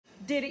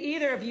Did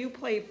either of you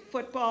play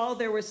football?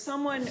 There was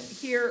someone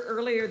here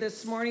earlier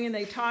this morning and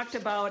they talked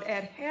about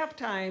at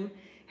halftime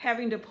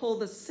having to pull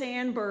the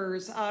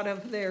sandburrs out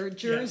of their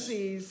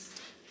jerseys.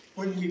 Yes.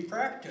 When we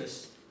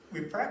practiced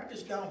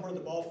down where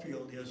the ball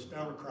field is,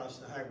 down across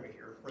the highway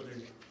here, where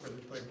they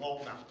play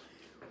ball now.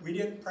 We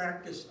didn't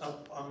practice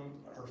up on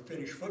our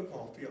finished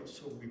football field,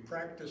 so we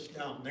practiced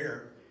down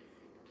there.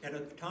 And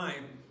at the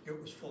time,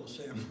 it was full of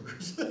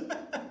sandburrs.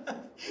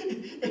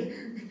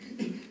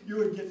 You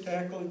would get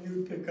tackled, you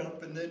would pick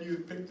up, and then you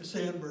would pick the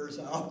sandburrs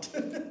out.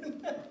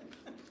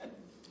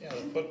 Yeah,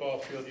 the football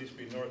field used to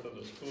be north of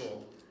the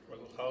school, where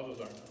those houses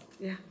are now.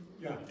 Yeah.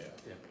 Yeah.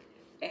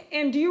 Yeah.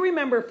 And do you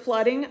remember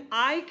flooding?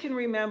 I can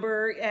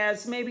remember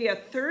as maybe a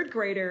third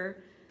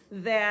grader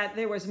that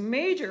there was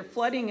major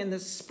flooding in the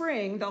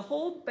spring. The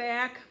whole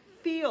back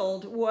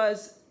field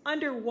was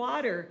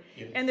underwater,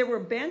 yes. And there were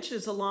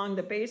benches along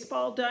the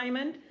baseball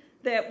diamond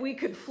that we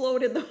could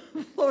float in the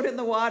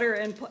water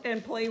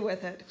and play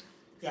with it.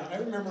 Yeah, I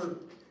remember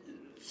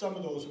some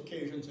of those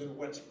occasions in a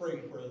wet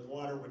spring where the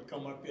water would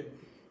come up and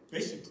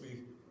basically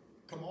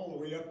come all the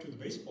way up to the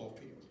baseball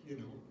field, you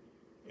know.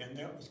 And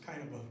that was kind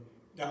of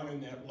down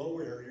in that low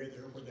area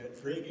there where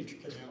that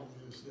drainage canal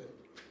is,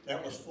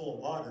 that was full of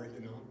water, you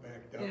know,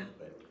 backed up. Yeah.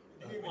 But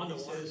David, he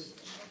says,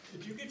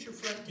 did you get your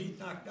front teeth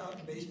knocked out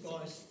in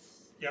baseball? I said,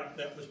 yeah,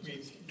 that was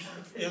me.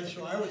 And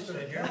so I was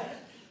going to help.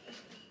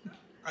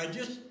 I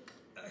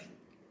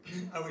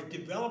was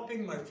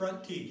developing my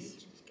front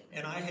teeth,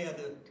 and I had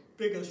the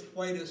biggest,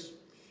 whitest,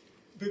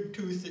 big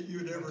tooth that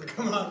you'd ever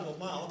come out of a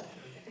mouth.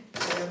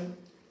 And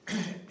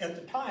at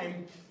the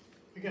time,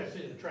 you got to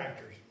see the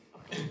tractors.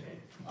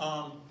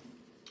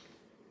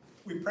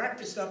 We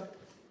practiced up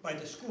by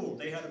the school.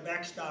 They had a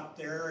backstop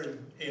there,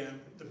 and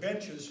the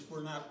benches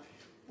were not.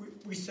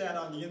 We sat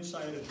on the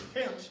inside of the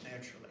fence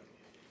naturally.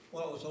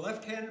 Well, it was a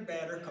left-handed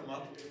batter come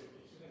up,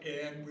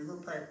 and we were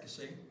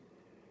practicing,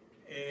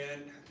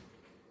 and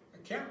I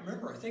can't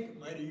remember, I think it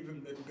might have even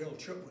been Bill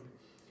Chipwood.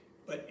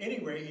 But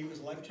anyway, he was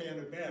a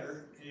left-handed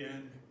batter,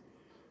 and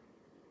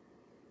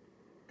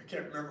I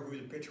can't remember who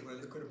the pitcher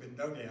was. It could have been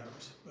Doug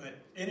Adams. But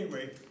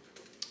anyway,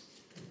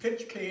 the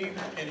pitch came,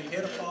 and he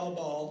hit a foul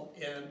ball,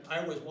 and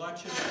I was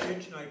watching the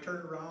pitch, and I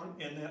turned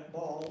around, and that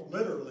ball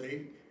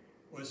literally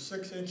was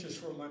 6 inches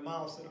from my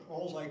mouth, and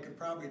all I could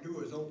probably do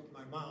was open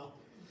my mouth.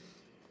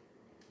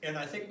 And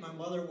I think my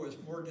mother was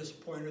more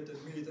disappointed than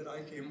me that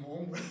I came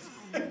home with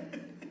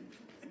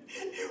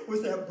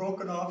that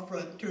broken off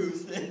front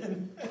tooth.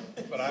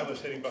 But I was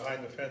sitting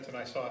behind the fence and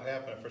I saw it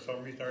happen. For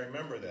some reason, I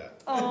remember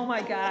that. Oh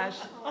my gosh!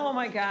 Oh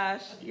my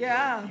gosh!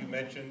 Yeah. You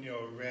mentioned,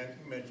 Randy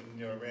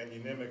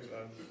Nimocks.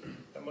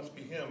 That must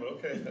be him. But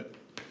okay,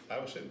 I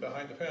was sitting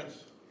behind the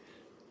fence.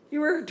 You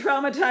were a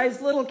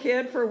traumatized little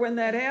kid for when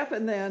that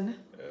happened, then.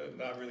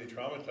 Not really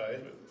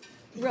traumatized, but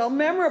well,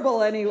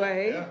 memorable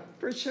anyway. Yeah.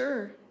 For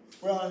sure.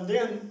 Well, and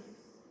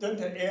then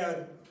to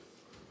add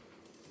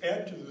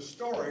to the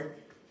story,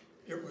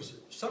 it was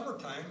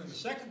summertime and the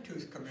second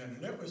tooth come in,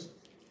 and it was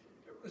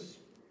a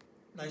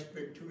nice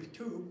big tooth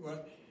too.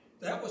 But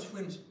that was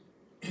when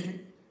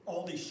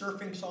all these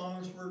surfing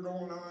songs were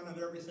going on and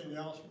everything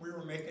else. We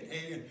were making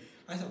hay, and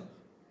I thought,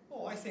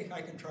 oh, I think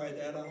I can try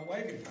that on a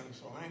wagon tongue.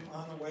 So I'm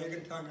on a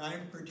wagon tongue.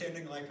 I'm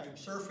pretending like I'm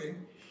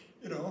surfing,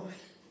 you know.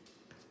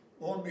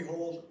 Lo and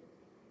behold,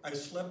 I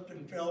slipped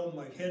and fell, and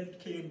my head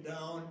came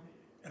down,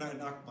 and I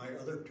knocked my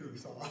other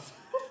tooth off.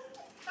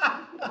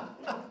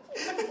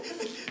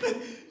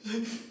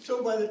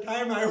 So by the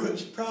time I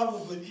was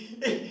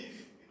probably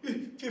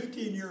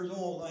 15 years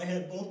old, I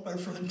had both my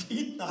front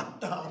teeth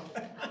knocked out.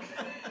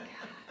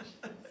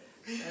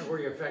 And were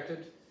you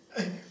affected?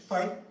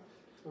 Pardon?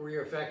 Were you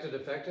affected?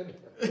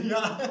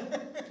 Yeah.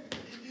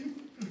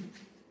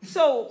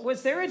 So,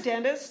 was there a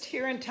dentist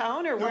here in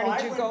town, or where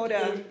did you go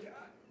to?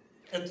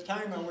 At the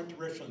time, I went to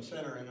Richland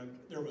Center, and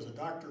there was a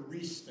Dr.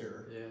 Reese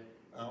there. Yeah.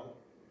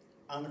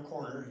 On the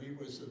corner, he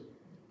was a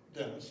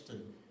dentist,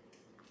 and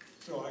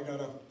so I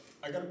got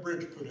a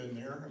bridge put in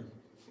there, and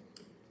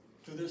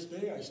to this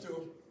day I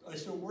still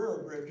wear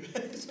a bridge.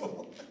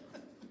 So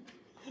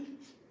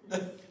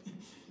I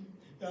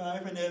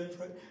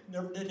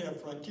never did have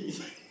front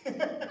teeth.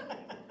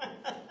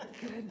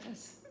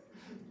 Goodness.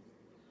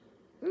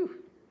 Ooh.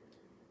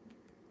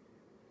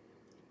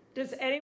 Does anyone